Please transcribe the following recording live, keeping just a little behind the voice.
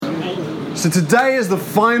So today is the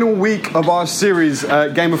final week of our series,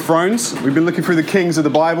 Game of Thrones. We've been looking through the kings of the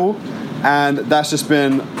Bible, and that's just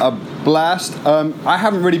been a blast. I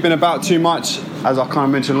haven't really been about too much, as I kind of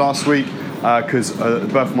mentioned last week, because the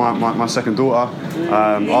birth of my second daughter,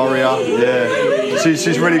 Aria. Yeah,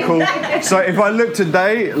 she's really cool. So if I look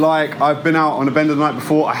today like I've been out on a bender the night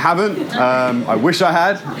before, I haven't. I wish I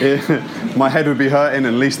had. My head would be hurting,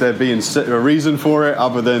 and at least there'd be a reason for it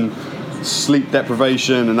other than sleep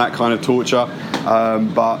deprivation and that kind of torture.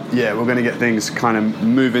 But yeah, we're going to get things kind of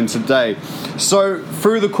moving today. So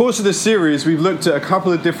through the course of this series, we've looked at a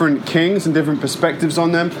couple of different kings and different perspectives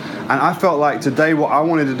on them. And I felt like today what I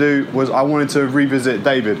wanted to do was I wanted to revisit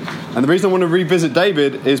David. And the reason I want to revisit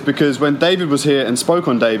David is because when David was here and spoke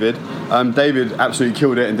on David, David absolutely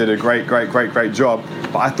killed it and did a great job.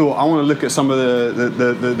 But I thought I want to look at some of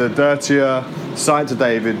the dirtier sides of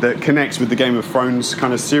David that connects with the Game of Thrones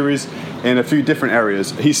kind of series in a few different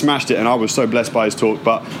areas. He smashed it, and I was so blessed by his talk,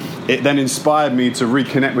 but it then inspired me to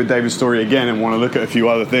reconnect with David's story again and want to look at a few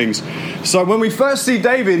other things. So when we first see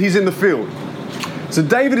David, he's in the field. So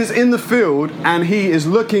David is in the field, and he is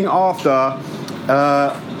looking after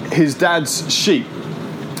his dad's sheep,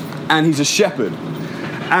 and he's a shepherd.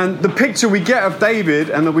 And the picture we get of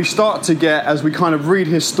David, and that we start to get as we kind of read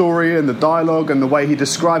his story and the dialogue and the way he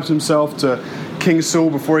describes himself to King Saul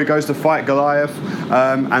before he goes to fight Goliath,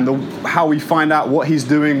 and how we find out what he's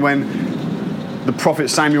doing when the prophet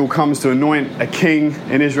Samuel comes to anoint a king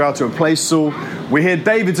in Israel to replace Saul. We hear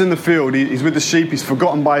David's in the field, he's with the sheep, he's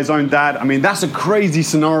forgotten by his own dad. I mean, that's a crazy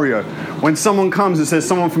scenario. When someone comes and says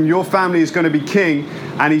someone from your family is going to be king,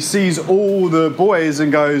 and he sees all the boys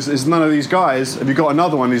and goes, "Is none of these guys? Have you got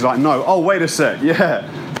another one?" He's like, "No." "Oh, wait a sec. Yeah,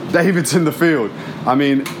 David's in the field." I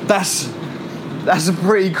mean, that's a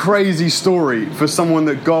pretty crazy story for someone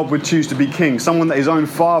that God would choose to be king. Someone that his own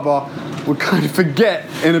father would kind of forget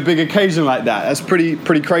in a big occasion like that. That's pretty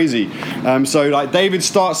crazy. So like David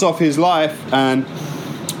starts off his life and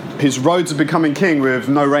his road to becoming king with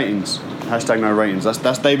no ratings. Hashtag no ratings.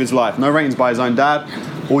 That's David's life. No ratings by his own dad.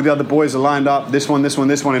 All the other boys are lined up. This one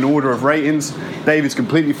in order of ratings. David's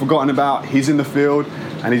completely forgotten about. He's in the field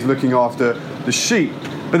and he's looking after the sheep.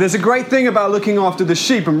 But there's a great thing about looking after the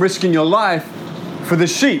sheep and risking your life for the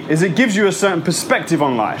sheep is it gives you a certain perspective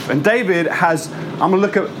on life. And David has, I'm going to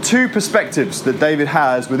look at two perspectives that David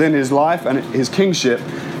has within his life and his kingship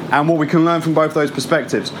and what we can learn from both those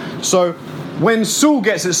perspectives. So when Saul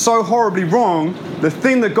gets it so horribly wrong, the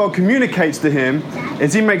thing that God communicates to him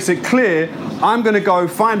is he makes it clear, I'm going to go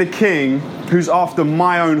find a king who's after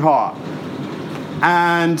my own heart.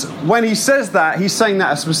 And when he says that, he's saying that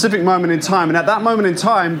at a specific moment in time. And at that moment in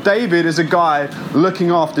time, David is a guy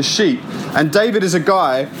looking after sheep. And David is a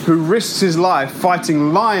guy who risks his life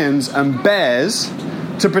fighting lions and bears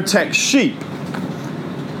to protect sheep.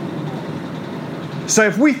 So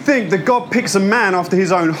if we think that God picks a man after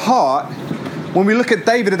his own heart, when we look at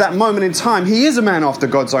David at that moment in time, he is a man after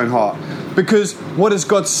God's own heart. Because what does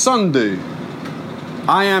God's son do?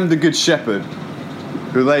 I am the good shepherd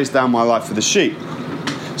who lays down my life for the sheep.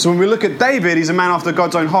 So when we look at David, he's a man after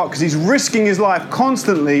God's own heart because he's risking his life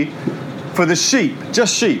constantly for the sheep,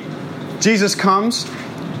 just sheep. Jesus comes,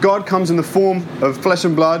 God comes in the form of flesh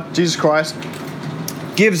and blood, Jesus Christ,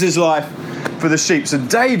 gives his life for the sheep. So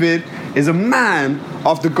David is a man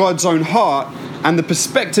after God's own heart, and the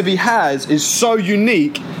perspective he has is so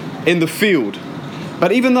unique in the field.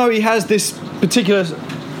 But even though he has this particular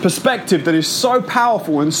perspective that is so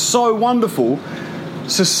powerful and so wonderful,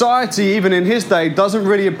 society, even in his day, doesn't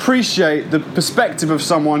really appreciate the perspective of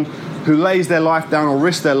someone who lays their life down or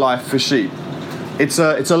risks their life for sheep. It's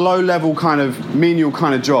a low-level kind of menial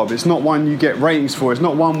kind of job. It's not one you get ratings for. It's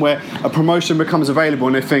not one where a promotion becomes available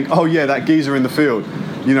and they think, oh yeah, that geezer in the field,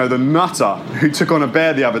 you know, the nutter who took on a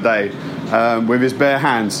bear the other day with his bare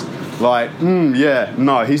hands. Like, yeah,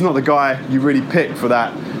 no, he's not the guy you really pick for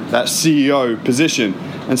that CEO position.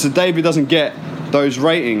 And so David doesn't get those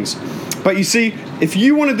ratings. But you see, if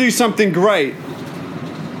you want to do something great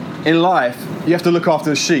in life, you have to look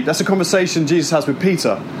after the sheep. That's a conversation Jesus has with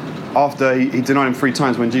Peter after he denied him 3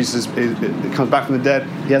 times. When Jesus comes back from the dead,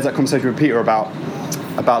 he has that conversation with Peter about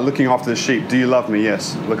looking after the sheep. Do you love me?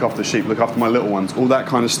 Yes. Look after the sheep. Look after my little ones. All that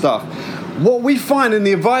kind of stuff. What we find in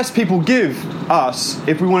the advice people give us,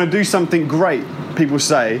 if we want to do something great, people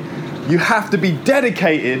say, you have to be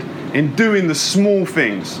dedicated in doing the small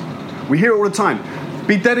things. We hear it all the time.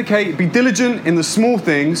 Be dedicated, be diligent in the small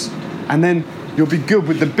things, and then you'll be good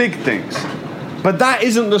with the big things. But that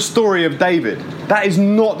isn't the story of David. That is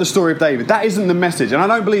not the story of David. That isn't the message. And I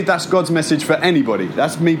don't believe that's God's message for anybody.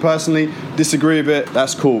 That's me personally. Disagree with it.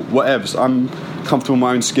 That's cool. Whatever. comfortable in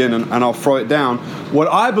my own skin and I'll throw it down. What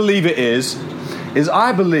I believe it is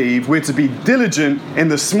I believe we're to be diligent in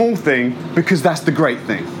the small thing because that's the great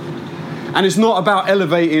thing. And it's not about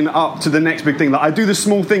elevating up to the next big thing. Like, I do the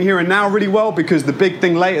small thing here and now really well because the big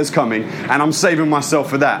thing later is coming and I'm saving myself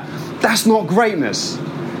for that. That's not greatness.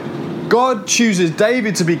 God chooses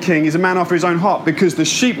David to be king. He's a man after his own heart because the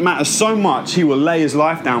sheep matter so much, he will lay his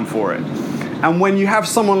life down for it. And when you have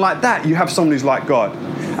someone like that, you have someone who's like God.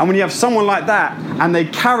 And when you have someone like that and they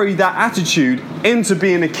carry that attitude into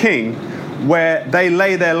being a king where they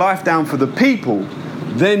lay their life down for the people,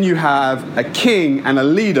 then you have a king and a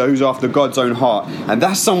leader who's after God's own heart. And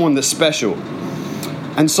that's someone that's special.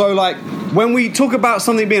 And so, like, when we talk about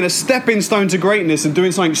something being a stepping stone to greatness and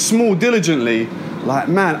doing something small diligently, like,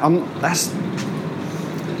 man, that's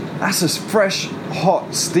a fresh,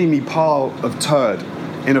 hot, steamy pile of turd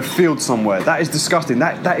in a field somewhere. That is disgusting.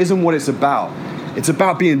 That isn't what it's about. It's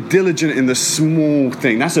about being diligent in the small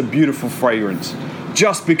thing. That's a beautiful fragrance.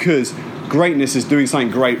 Just because greatness is doing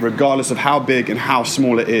something great regardless of how big and how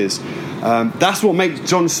small it is. That's what makes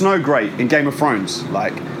Jon Snow great in Game of Thrones.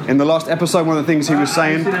 Like, in the last episode, one of the things he was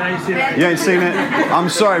saying... You ain't seen it? I'm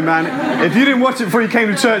sorry, man. If you didn't watch it before you came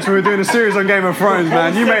to church when we were doing a series on Game of Thrones,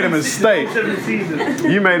 man, you made a mistake.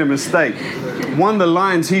 You made a mistake. One of the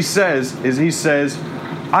lines he says,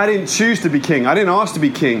 I didn't choose to be king. I didn't ask to be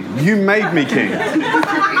king. You made me king.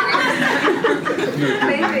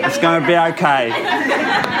 It's going to be okay.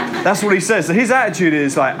 That's what he says. So his attitude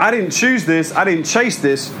is like, I didn't choose this. I didn't chase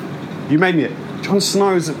this. You made me it. Jon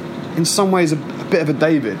Snow is, in some ways, a bit of a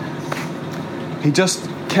David. He just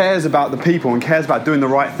cares about the people and cares about doing the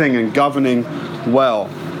right thing and governing well.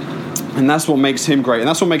 And that's what makes him great. And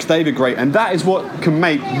that's what makes David great. And that is what can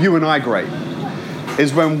make you and I great.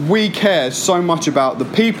 Is when we care so much about the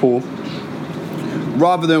people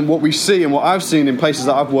rather than what we see and what I've seen in places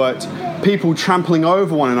that I've worked, people trampling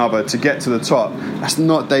over one another to get to the top. That's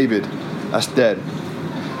not David. That's dead.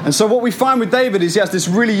 And so what we find with David is he has this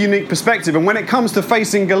really unique perspective. And when it comes to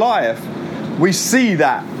facing Goliath, we see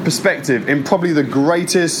that perspective in probably the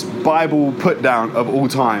greatest Bible put down of all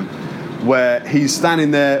time, where he's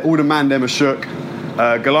standing there, all the man them are shook.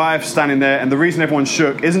 Goliath standing there, and the reason everyone's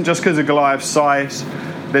shook isn't just because of Goliath's size.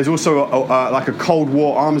 There's also like a Cold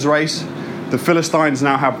War arms race. The Philistines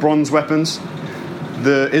now have bronze weapons.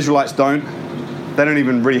 The Israelites don't. They don't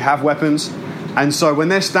even really have weapons. And so when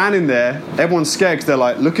they're standing there, everyone's scared because they're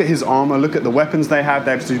like, look at his armor, look at the weapons they have.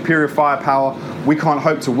 They have superior firepower. We can't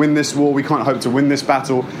hope to win this war. We can't hope to win this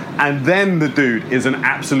battle. And then the dude is an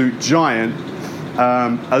absolute giant,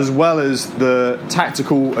 as well as the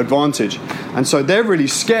tactical advantage. And so they're really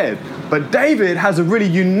scared. But David has a really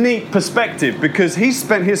unique perspective because he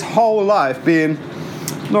spent his whole life being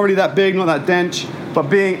not really that big, not that dense, but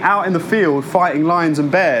being out in the field fighting lions and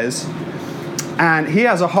bears. And he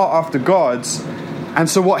has a heart after God's. And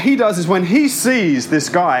so what he does is when he sees this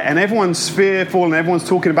guy and everyone's fearful and everyone's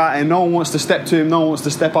talking about it and no one wants to step to him, no one wants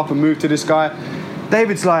to step up and move to this guy,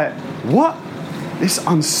 David's like, what? This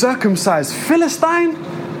uncircumcised Philistine?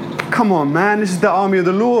 Come on, man, this is the army of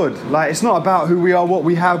the Lord. Like, it's not about who we are, what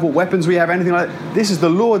we have, what weapons we have, anything like that. This is the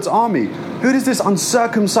Lord's army. Who does this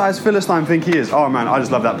uncircumcised Philistine think he is? Oh, man, I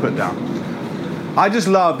just love that put down. I just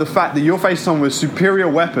love the fact that you're facing someone with superior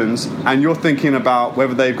weapons and you're thinking about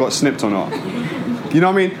whether they've got snipped or not. You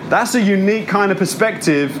know what I mean? That's a unique kind of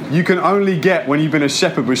perspective you can only get when you've been a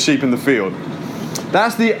shepherd with sheep in the field.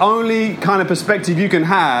 That's the only kind of perspective you can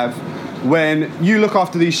have when you look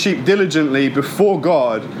after these sheep diligently before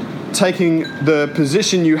God, taking the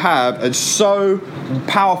position you have as so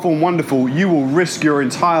powerful and wonderful, you will risk your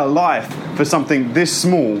entire life for something this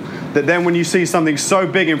small, that then when you see something so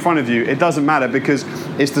big in front of you, it doesn't matter because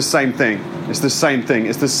it's the same thing. It's the same thing.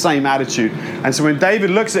 It's the same attitude. And so when David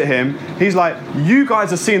looks at him, he's like, you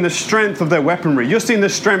guys are seeing the strength of their weaponry. You're seeing the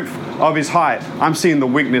strength of his height. I'm seeing the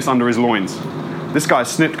weakness under his loins. This guy's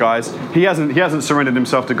snipped, guys. He hasn't surrendered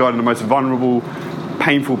himself to God in the most vulnerable,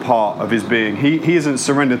 painful part of his being. He isn't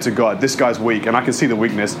surrendered to God. This guy's weak, and I can see the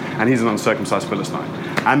weakness, and he's an uncircumcised Philistine.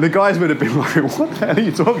 And the guys would have been like, what the hell are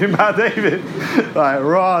you talking about, David? Like,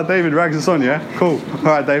 rah, David rags us on, yeah? Cool. All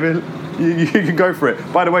right, David, you can go for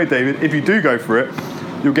it. By the way, David, if you do go for it,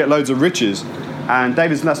 you'll get loads of riches. And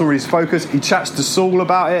that's not really his focus. He chats to Saul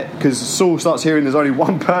about it, because Saul starts hearing there's only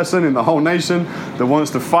one person in the whole nation that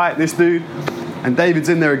wants to fight this dude. And David's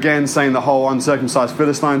in there again saying the whole uncircumcised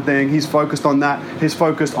Philistine thing. He's focused on that. He's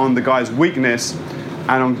focused on the guy's weakness and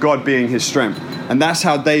on God being his strength. And that's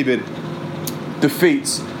how David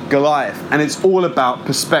defeats Goliath. And it's all about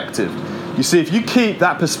perspective. You see, if you keep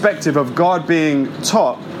that perspective of God being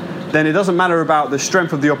top, then it doesn't matter about the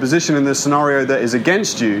strength of the opposition in the scenario that is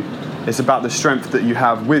against you. It's about the strength that you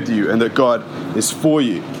have with you and that God is for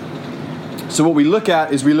you. So what we look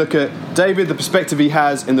at is we look at David, the perspective he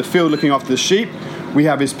has in the field looking after the sheep. We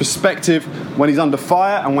have his perspective when he's under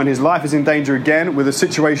fire and when his life is in danger again with a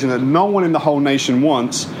situation that no one in the whole nation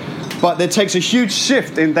wants. But there takes a huge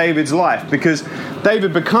shift in David's life because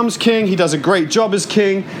David becomes king, he does a great job as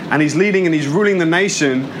king, and he's leading and he's ruling the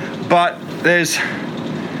nation. But there's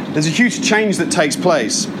a huge change that takes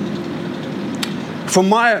place. From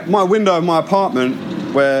my window of my apartment,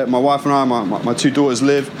 where my wife and I, my two daughters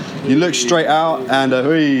live, you look straight out and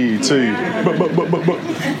you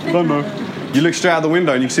look straight out the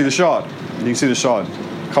window and you can see the Shard. You can see the Shard.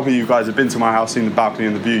 A couple of you guys have been to my house, seen the balcony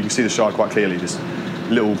and the view. You can see the Shard quite clearly, this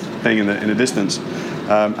little thing in the distance.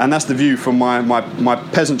 And that's the view from my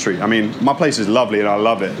peasantry. I mean, my place is lovely and I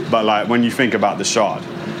love it. But like when you think about the Shard,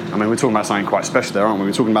 I mean, we're talking about something quite special there, aren't we?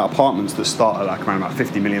 We're talking about apartments that start at like around about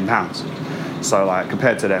 £50 million. So like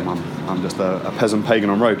compared to them, I'm just a peasant pagan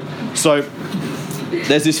on road. So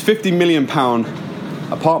there's this £50 million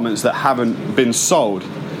apartments that haven't been sold.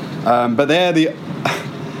 But they're the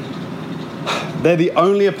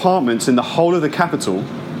only apartments in the whole of the capital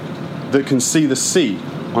that can see the sea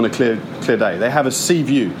on a clear day. They have a sea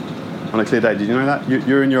view on a clear day. Did you know that?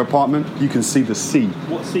 You're in your apartment, you can see the sea.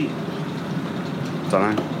 What sea?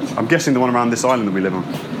 Don't know. I'm guessing the one around this island that we live on.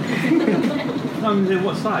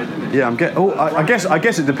 What side, isn't it? Yeah, I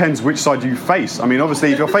guess it depends which side you face. I mean,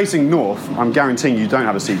 obviously, if you're facing north, I'm guaranteeing you don't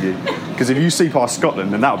have a sea view. Because if you see past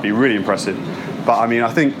Scotland, then that would be really impressive. But I mean,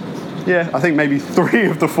 I think maybe 3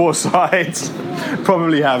 of the 4 sides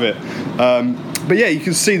probably have it. But yeah, you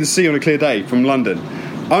can see the sea on a clear day from London.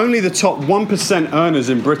 Only the top 1% earners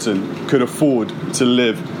in Britain could afford to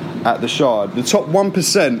live at the Shard. The top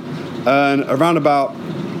 1% earn around about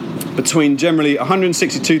between generally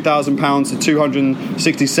 £162,000 to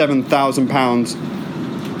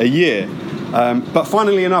 £267,000 a year. But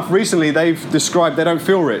funnily enough, recently they've described they don't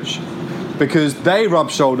feel rich because they rub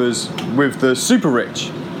shoulders with the super rich,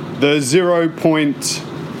 the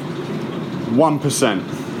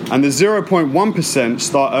 0.1%. And the 0.1%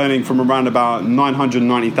 start earning from around about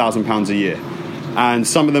 £990,000 a year. And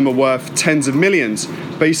some of them are worth tens of millions.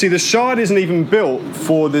 But you see, the Shard isn't even built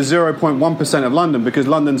for the 0.1% of London because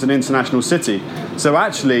London's an international city. So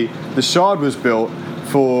actually, the Shard was built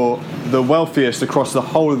for the wealthiest across the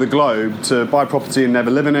whole of the globe to buy property and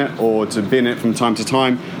never live in it or to be in it from time to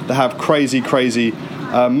time. They have crazy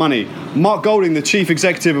money. Mark Golding, the chief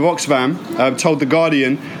executive of Oxfam, told The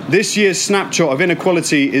Guardian, "This year's snapshot of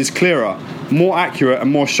inequality is clearer, more accurate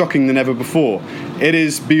and more shocking than ever before. It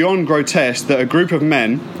is beyond grotesque that a group of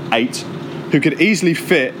men, 8, who could easily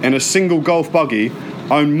fit in a single golf buggy,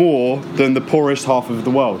 own more than the poorest half of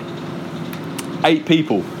the world." 8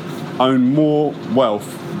 people own more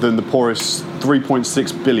wealth than the poorest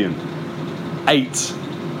 3.6 billion. 8.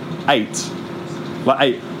 Like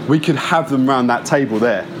 8. We could have them round that table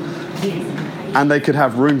there. And they could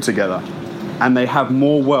have room together. And they have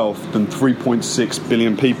more wealth than 3.6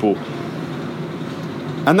 billion people.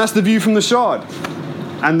 And that's the view from the Shard.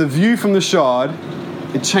 And the view from the Shard,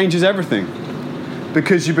 it changes everything.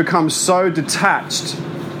 Because you become so detached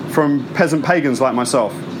from peasant pagans like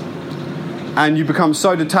myself. And you become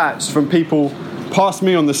so detached from people past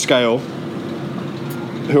me on the scale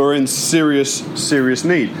who are in serious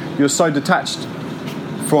need. You're so detached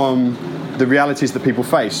from the realities that people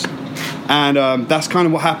face. And that's kind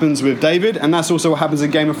of what happens with David, and that's also what happens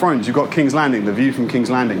in Game of Thrones. You've got King's Landing, the view from King's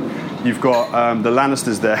Landing. You've got the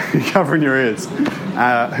Lannisters there, covering your ears,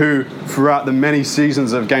 who throughout the many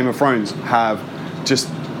seasons of Game of Thrones have just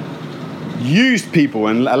used people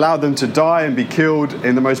and allowed them to die and be killed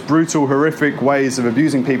in the most brutal, horrific ways of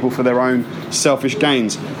abusing people for their own selfish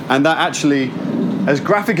gains. And that actually, as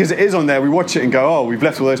graphic as it is on there, we watch it and go, oh, we've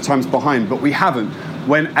left all those times behind, but we haven't.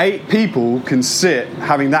 When 8 people can sit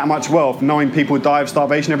having that much wealth, knowing people die of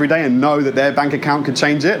starvation every day and know that their bank account could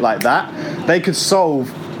change it like that, they could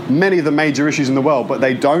solve many of the major issues in the world, but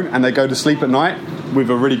they don't, and they go to sleep at night with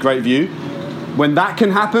a really great view. When that can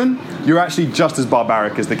happen, you're actually just as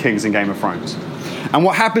barbaric as the kings in Game of Thrones. And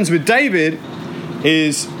what happens with David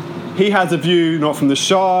is he has a view not from the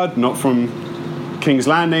Shard, not from King's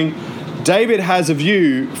Landing. David has a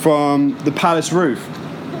view from the palace roof.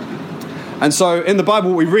 And so in the Bible,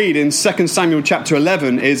 what we read in 2 Samuel chapter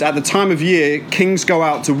 11 is at the time of year, kings go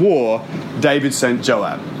out to war, David sent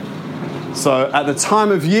Joab. So at the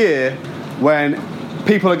time of year when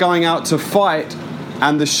people are going out to fight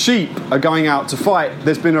and the sheep are going out to fight,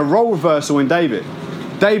 there's been a role reversal in David.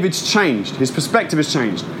 David's changed. His perspective has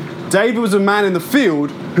changed. David was a man in the field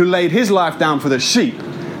who laid his life down for the sheep.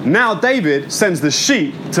 Now David sends the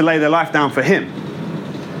sheep to lay their life down for him.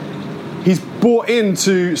 bought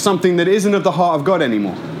into something that isn't of the heart of God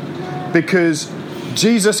anymore. Because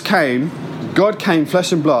Jesus came, God came,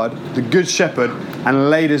 flesh and blood, the good shepherd, and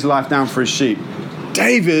laid his life down for his sheep.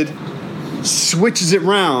 David switches it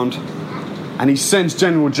round and he sends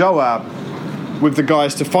General Joab with the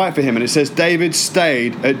guys to fight for him. And it says David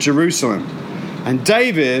stayed at Jerusalem. And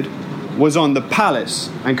David was on the palace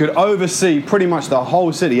and could oversee pretty much the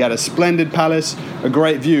whole city. He had a splendid palace, a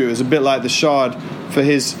great view. It was a bit like the Shard for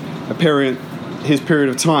his period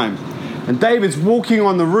of time. And David's walking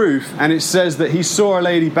on the roof, and it says that he saw a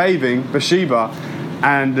lady bathing, Bathsheba,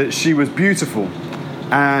 and that she was beautiful.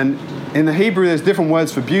 And in the Hebrew, there's different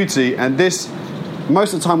words for beauty, and this,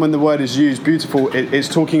 most of the time when the word is used, beautiful, it's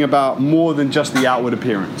talking about more than just the outward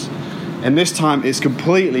appearance. And this time, it's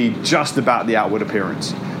completely just about the outward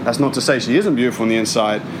appearance. That's not to say she isn't beautiful on the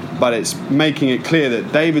inside, but it's making it clear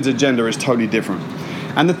that David's agenda is totally different.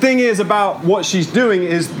 And the thing is about what she's doing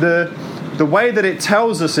is the way that it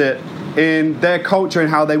tells us it in their culture and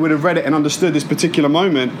how they would have read it and understood this particular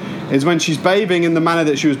moment is when she's bathing in the manner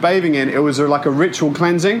that she was bathing in, it was like a ritual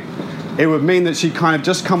cleansing. It would mean that she'd kind of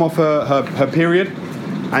just come off her period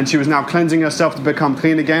and she was now cleansing herself to become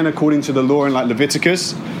clean again according to the law in like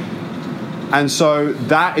Leviticus. And so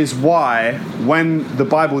that is why when the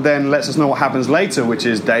Bible then lets us know what happens later, which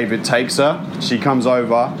is David takes her, she comes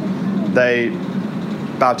over, they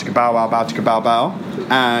bow chicka bow bow, bow chicka bow bow,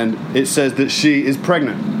 and it says that she is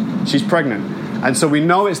pregnant. She's pregnant. And so we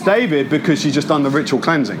know it's David because she's just done the ritual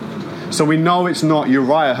cleansing. So we know it's not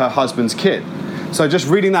Uriah, her husband's kid. So just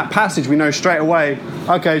reading that passage, we know straight away,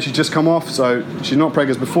 okay, she's just come off, so she's not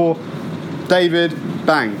pregnant as before. David,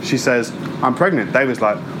 bang, she says, I'm pregnant. David's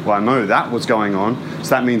like, well, I know that was going on, so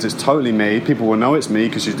that means it's totally me. People will know it's me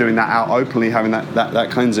because she's doing that out openly, having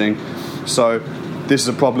that cleansing. So this is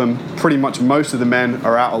a problem. Pretty much most of the men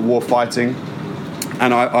are out at war fighting,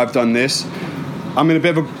 and I've done this. I'm in a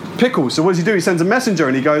bit of a pickle. So what does he do? He sends a messenger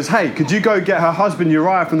and he goes, hey, could you go get her husband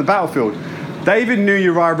Uriah from the battlefield? David knew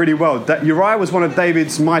Uriah really well. Uriah was one of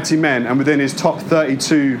David's mighty men and within his top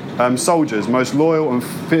 32 soldiers, most loyal and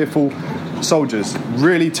fearful soldiers.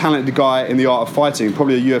 Really talented guy in the art of fighting,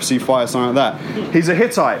 probably a UFC fighter, something like that. He's a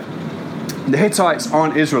Hittite. The Hittites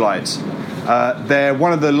aren't Israelites. They're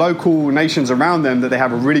one of the local nations around them that they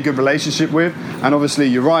have a really good relationship with, and obviously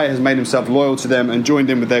Uriah has made himself loyal to them and joined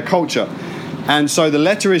in with their culture. And so the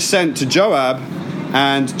letter is sent to Joab,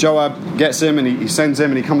 and Joab gets him and he sends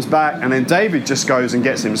him and he comes back, and then David just goes and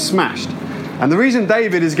gets him smashed. And the reason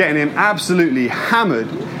David is getting him absolutely hammered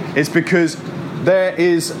is because there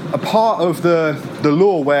is a part of the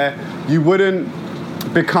law where you wouldn't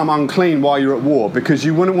become unclean while you're at war, because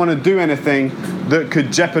you wouldn't want to do anything that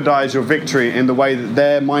could jeopardize your victory in the way that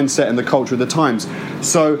their mindset and the culture of the times.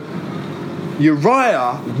 So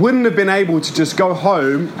Uriah wouldn't have been able to just go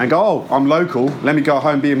home and go, oh, I'm local, let me go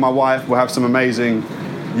home, be with my wife, we'll have some amazing,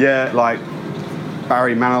 like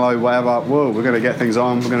Barry Manilow, whatever, whoa, we're going to get things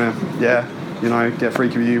on, we're going to, get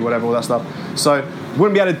freaky with you, whatever, all that stuff. So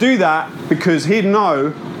wouldn't be able to do that because he'd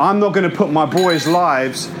know, I'm not going to put my boys'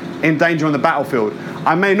 lives in danger on the battlefield.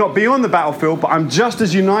 I may not be on the battlefield, but I'm just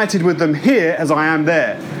as united with them here as I am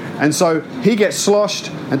there. And so he gets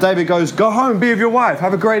sloshed, and David goes, go home, be with your wife,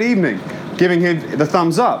 have a great evening, giving him the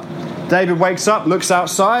thumbs up. David wakes up, looks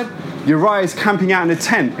outside. Uriah is camping out in a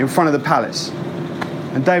tent in front of the palace.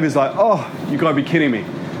 And David's like, oh, you got to be kidding me.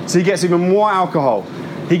 So he gets even more alcohol.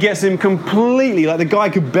 He gets him completely, like the guy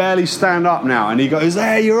could barely stand up now. And he goes,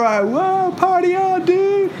 hey, Uriah, whoa, party on,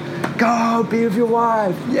 dude. Go, be with your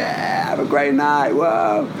wife. Yeah, have a great night.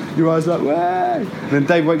 Whoa. Uriah's like, whoa. And then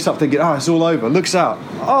Dave wakes up thinking, oh, it's all over. Looks out.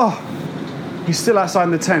 Oh, he's still outside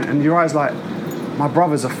in the tent. And Uriah's like, my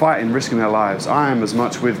brothers are fighting, risking their lives. I am as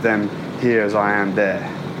much with them here as I am there.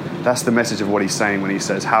 That's the message of what he's saying when he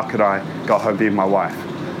says, how could I go home, be with my wife?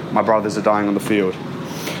 My brothers are dying on the field.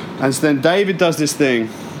 And so then David does this thing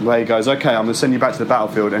where he goes, okay, I'm going to send you back to the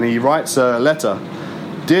battlefield. And he writes a letter.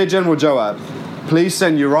 Dear General Joab, please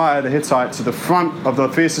send Uriah the Hittite to the front of the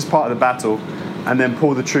fiercest part of the battle and then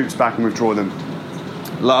pull the troops back and withdraw them.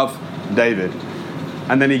 Love, David.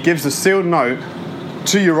 And then he gives a sealed note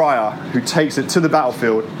to Uriah, who takes it to the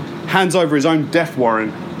battlefield, hands over his own death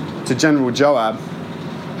warrant to General Joab,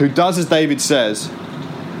 who does as David says,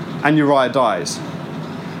 and Uriah dies.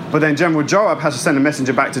 But then General Joab has to send a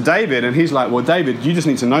messenger back to David, and he's like, well, David, you just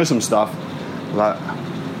need to know some stuff. Like,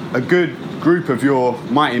 a good group of your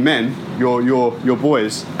mighty men, your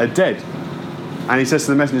boys, are dead. And he says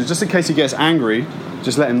to the messenger, just in case he gets angry,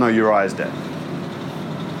 just let him know Uriah is dead.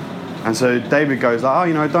 And so David goes like,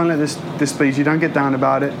 oh, don't let this be, you don't get down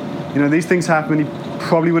about it. These things happen, he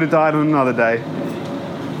probably would have died on another day.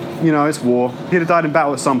 It's war. He'd have died in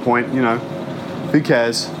battle at some point, Who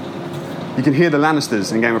cares? You can hear the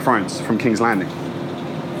Lannisters in Game of Thrones from King's Landing,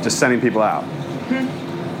 just sending people out.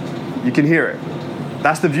 You can hear it.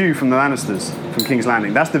 That's the view from the Lannisters from King's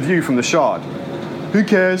Landing. That's the view from the Shard. Who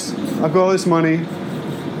cares? I've got all this money.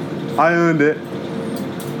 I earned it.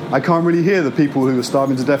 I can't really hear the people who are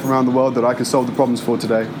starving to death around the world that I can solve the problems for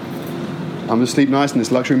today. I'm going to sleep nice in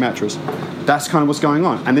this luxury mattress. That's kind of what's going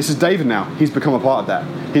on. And this is David now. He's become a part of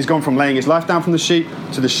that. He's gone from laying his life down from the sheep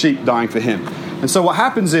to the sheep dying for him. And so what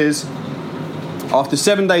happens is, after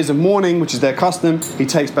 7 days of mourning, which is their custom, he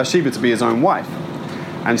takes Bathsheba to be his own wife.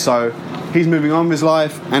 And so he's moving on with his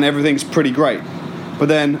life and everything's pretty great. But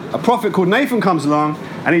then a prophet called Nathan comes along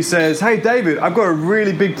and he says, hey, David, I've got a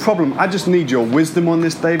really big problem. I just need your wisdom on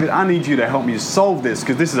this, David. I need you to help me solve this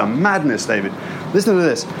because this is a madness, David. Listen to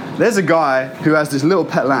this. There's a guy who has this little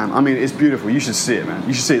pet lamb. I mean, it's beautiful. You should see it, man.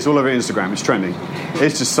 You should see it. It's all over Instagram. It's trending.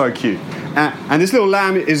 It's just so cute. And this little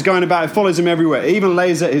lamb is going about. It follows him everywhere. It even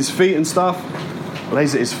lays at his feet and stuff.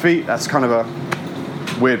 Lays at his feet. That's kind of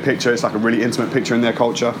a weird picture. It's like a really intimate picture in their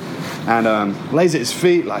culture. And lays at his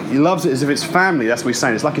feet. Like, he loves it as if it's family. That's what he's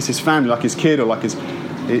saying. It's like it's his family, like his kid or like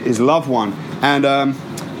his loved one. And,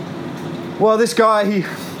 well, this guy,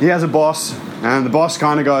 he has a boss. And the boss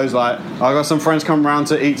kind of goes like, I've got some friends coming around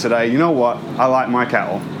to eat today. You know what? I like my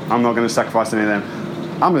cattle. I'm not going to sacrifice any of them.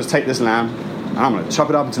 I'm going to take this lamb and I'm going to chop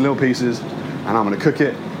it up into little pieces and I'm going to cook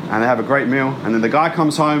it and they have a great meal. And then the guy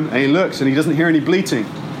comes home and he looks and he doesn't hear any bleating.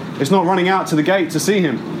 It's not running out to the gate to see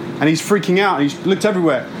him. And he's freaking out and he's looked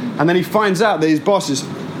everywhere. And then he finds out that his boss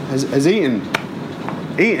has eaten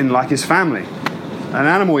like his family. An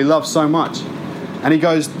animal he loves so much. And he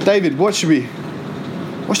goes, David, what should be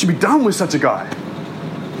done with such a guy?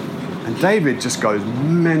 And David just goes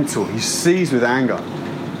mental. He seized with anger.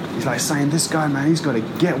 He's like saying, this guy, man, he's got to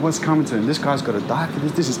get what's coming to him. This guy's got to die for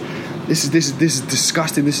this. This is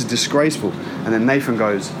disgusting. This is disgraceful. And then Nathan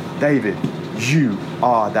goes, David, you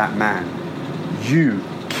are that man. You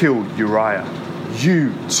killed Uriah.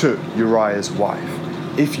 You took Uriah's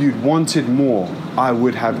wife. If you'd wanted more, I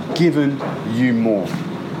would have given you more.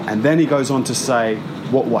 And then he goes on to say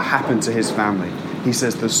what will happen to his family. He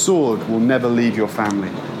says, the sword will never leave your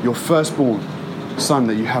family. Your firstborn son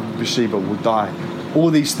that you have with Bathsheba will die.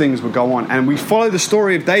 All these things will go on. And we follow the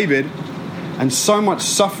story of David, and so much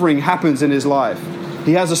suffering happens in his life.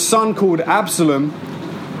 He has a son called Absalom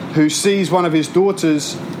who sees one of his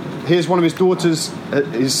daughters. Here's one of his daughters,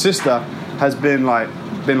 his sister, has been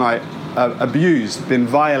abused, been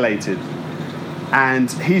violated.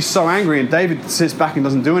 And he's so angry, and David sits back and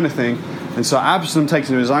doesn't do anything. And so Absalom takes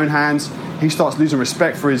it in his own hands. He starts losing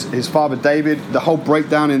respect for his father David, the whole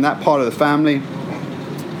breakdown in that part of the family.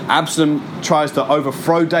 Absalom tries to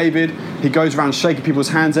overthrow David. He goes around shaking people's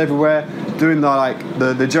hands everywhere, doing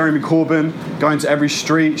the Jeremy Corbyn, going to every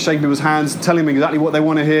street, shaking people's hands, telling them exactly what they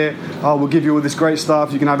want to hear. Oh, we'll give you all this great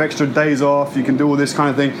stuff. You can have extra days off. You can do all this kind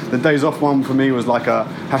of thing. The days off one for me was like a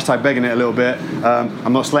hashtag begging it a little bit.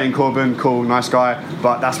 I'm not slating Corbyn, cool, nice guy,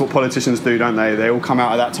 but that's what politicians do, don't they? They all come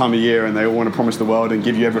out at that time of year and they all want to promise the world and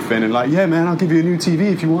give you everything and like, yeah, man, I'll give you a new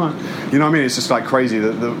TV if you want. You know what I mean? It's just like crazy.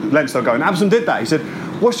 The lengths they'll go. And Absalom did that. He said,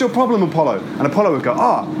 what's your problem, Apollo? And Apollo would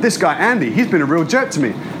go, this guy Andy, he's been a real jerk to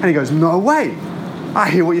me. And he goes, no way. I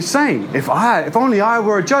hear what you're saying. If only I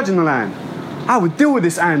were a judge in the land, I would deal with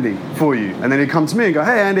this Andy for you. And then he'd come to me and go,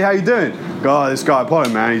 hey, Andy, how you doing? Go, this guy Apollo,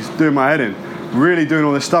 man, he's doing my head in. Really doing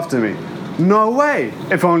all this stuff to me. No way.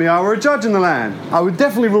 If only I were a judge in the land, I would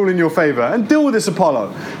definitely rule in your favor and deal with this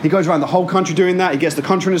Apollo. He goes around the whole country doing that. He gets the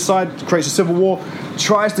country on his side, creates a civil war,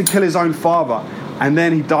 tries to kill his own father. And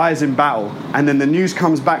then he dies in battle. And then the news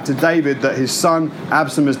comes back to David that his son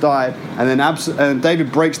Absalom has died. And then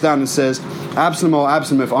David breaks down and says, Absalom, oh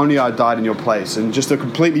Absalom, if only I died in your place. And just a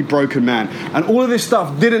completely broken man. And all of this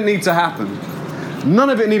stuff didn't need to happen.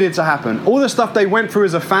 None of it needed to happen. All the stuff they went through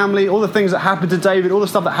as a family, all the things that happened to David, all the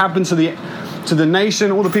stuff that happened to the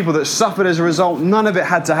nation, all the people that suffered as a result, none of it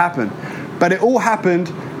had to happen. But it all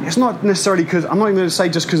happened. It's not necessarily because, I'm not even going to say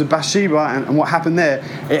just because of Bathsheba and what happened there.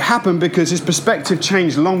 It happened because his perspective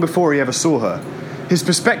changed long before he ever saw her. His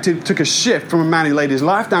perspective took a shift from a man who laid his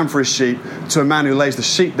life down for his sheep to a man who lays the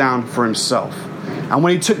sheep down for himself. And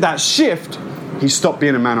when he took that shift, he stopped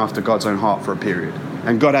being a man after God's own heart for a period.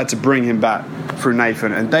 And God had to bring him back through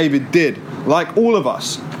Nathan. And David did, like all of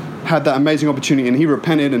us, had that amazing opportunity, and he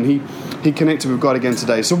repented and he connected with God again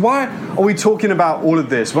today. So why are we talking about all of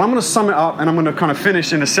this? Well, I'm going to sum it up and I'm going to kind of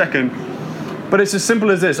finish in a second. But it's as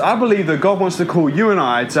simple as this. I believe that God wants to call you and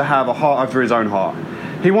I to have a heart after his own heart.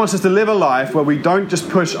 He wants us to live a life where we don't just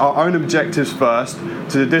push our own objectives first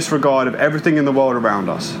to the disregard of everything in the world around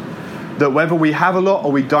us. that whether we have a lot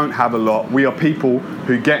or we don't have a lot, we are people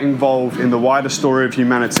who get involved in the wider story of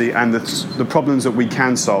humanity and the problems that we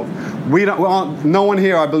can solve. No one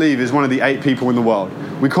here, I believe, is one of the 8 people in the world.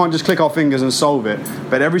 We can't just click our fingers and solve it,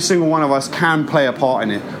 but every single one of us can play a part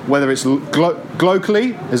in it, whether it's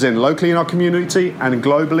locally, as in locally in our community, and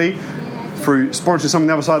globally through sponsoring someone on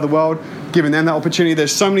the other side of the world, giving them that opportunity.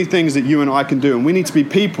 There's so many things that you and I can do, and we need to be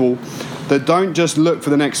people that don't just look for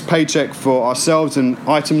the next paycheck for ourselves and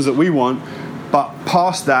items that we want, but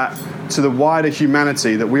past that to the wider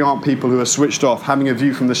humanity, that we aren't people who are switched off, having a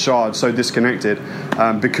view from the shard, so disconnected,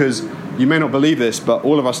 because you may not believe this, but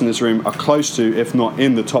all of us in this room are close to, if not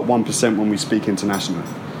in the top 1% when we speak internationally,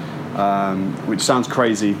 which sounds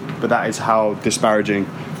crazy, but that is how disparaging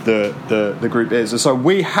the group is. And so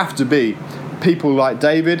we have to be people like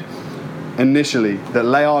David initially, that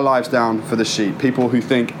lay our lives down for the sheep, people who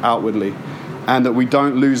think outwardly, and that we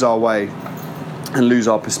don't lose our way and lose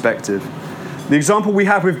our perspective. The example we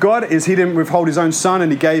have with God is he didn't withhold his own son,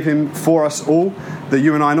 and he gave him for us all, that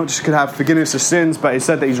you and I not just could have forgiveness of sins, but he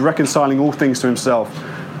said that he's reconciling all things to himself.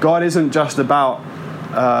 God isn't just about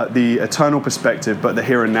the eternal perspective, but the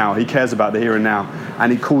here and now. He cares about the here and now,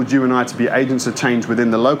 and he called you and I to be agents of change within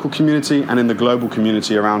the local community and in the global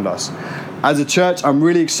community around us. As a church, I'm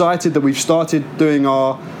really excited that we've started doing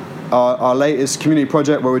our latest community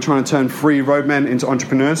project where we're trying to turn 3 roadmen into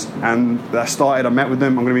entrepreneurs, and that started. I met with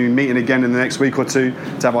them. I'm going to be meeting again in the next week or 2 to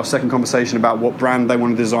have our second conversation about what brand they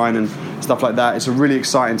want to design and stuff like that. It's a really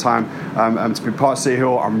exciting time, and to be part of City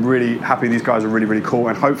Hill, I'm really happy. These guys are really, really cool,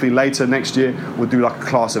 and hopefully later next year we'll do like a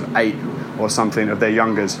class of 8 or something of their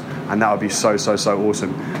youngers, and that would be so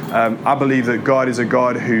awesome. I believe that God is a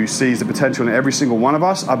God who sees the potential in every single one of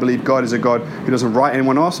us. I believe God is a God who doesn't write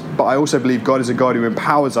anyone else, but I also believe God is a God who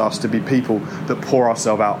empowers us to be people that pour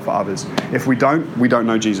ourselves out for others. If we don't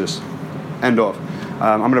know Jesus. End of.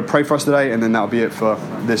 I'm going to pray for us today, and then that'll be it for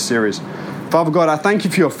this series. Father God, I thank you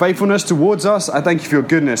for your faithfulness towards us. I thank you for your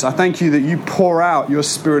goodness. I thank you that you pour out your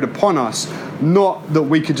Spirit upon us, not that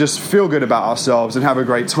we could just feel good about ourselves and have a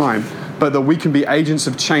great time, but that we can be agents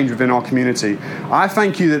of change within our community. I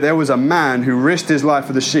thank you that there was a man who risked his life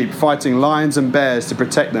for the sheep, fighting lions and bears to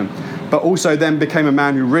protect them, but also then became a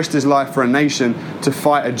man who risked his life for a nation to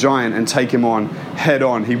fight a giant and take him on head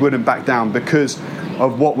on. He wouldn't back down because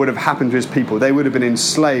of what would have happened to his people. They would have been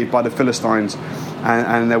enslaved by the Philistines,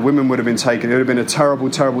 and their women would have been taken. It would have been a terrible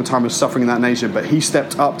time of suffering in that nation, but he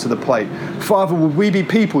stepped up to the plate. Father, would we be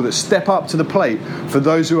people that step up to the plate for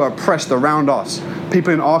those who are oppressed around us,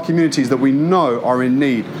 people in our communities that we know are in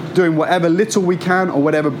need, doing whatever little we can or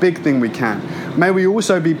whatever big thing we can. May we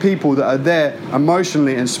also be people that are there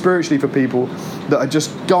emotionally and spiritually for people that are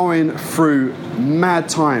just going through mad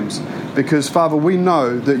times, because, Father, we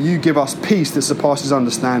know that you give us peace that surpasses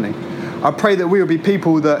understanding. I pray that we will be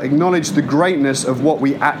people that acknowledge the greatness of what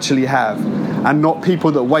we actually have, and not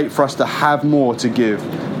people that wait for us to have more to give,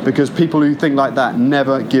 because people who think like that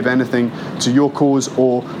never give anything to your cause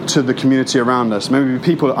or to the community around us. Maybe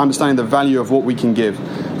people that understand the value of what we can give.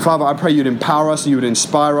 Father, I pray you'd empower us, you would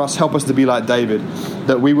inspire us, help us to be like David,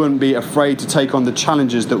 that we wouldn't be afraid to take on the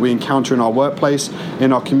challenges that we encounter in our workplace,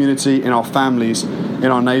 in our community, in our families, in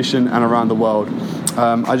our nation, and around the world.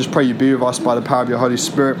 I just pray you be with us by the power of your Holy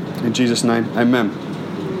Spirit. In Jesus' name, amen.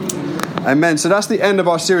 Amen. So that's the end of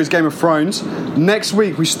our series, Game of Thrones. Next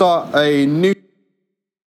week, we start a new